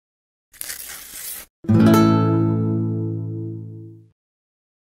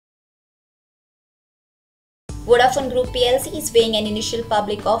Vodafone Group Plc is weighing an initial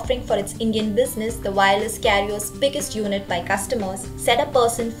public offering for its Indian business, the wireless carrier's biggest unit by customers, said a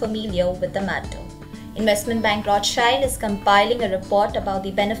person familiar with the matter. Investment bank Rothschild is compiling a report about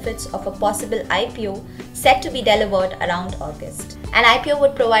the benefits of a possible IPO set to be delivered around August. An IPO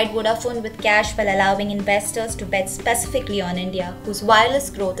would provide Vodafone with cash while allowing investors to bet specifically on India, whose wireless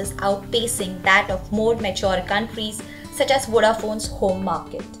growth is outpacing that of more mature countries such as Vodafone's home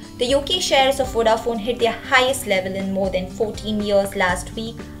market. The UK shares of Vodafone hit their highest level in more than 14 years last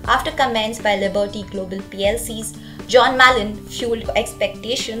week after comments by Liberty Global PLC's John Mallon fueled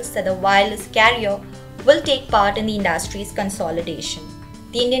expectations that the wireless carrier will take part in the industry's consolidation.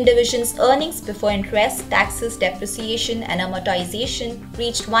 The Indian division's earnings before interest, taxes, depreciation and amortization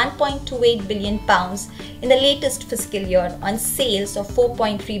reached £1.28 billion in the latest fiscal year on sales of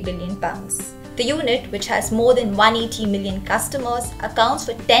 £4.3 billion. The unit, which has more than 180 million customers, accounts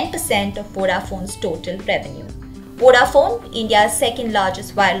for 10% of Vodafone's total revenue. Vodafone, India's second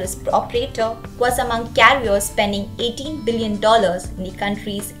largest wireless operator, was among carriers spending $18 billion in the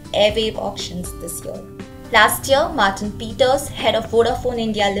country's airwave auctions this year. Last year, Martin Peters, head of Vodafone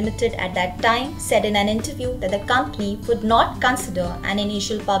India Limited at that time, said in an interview that the company would not consider an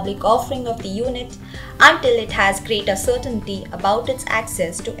initial public offering of the unit until it has greater certainty about its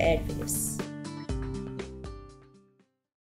access to airwaves.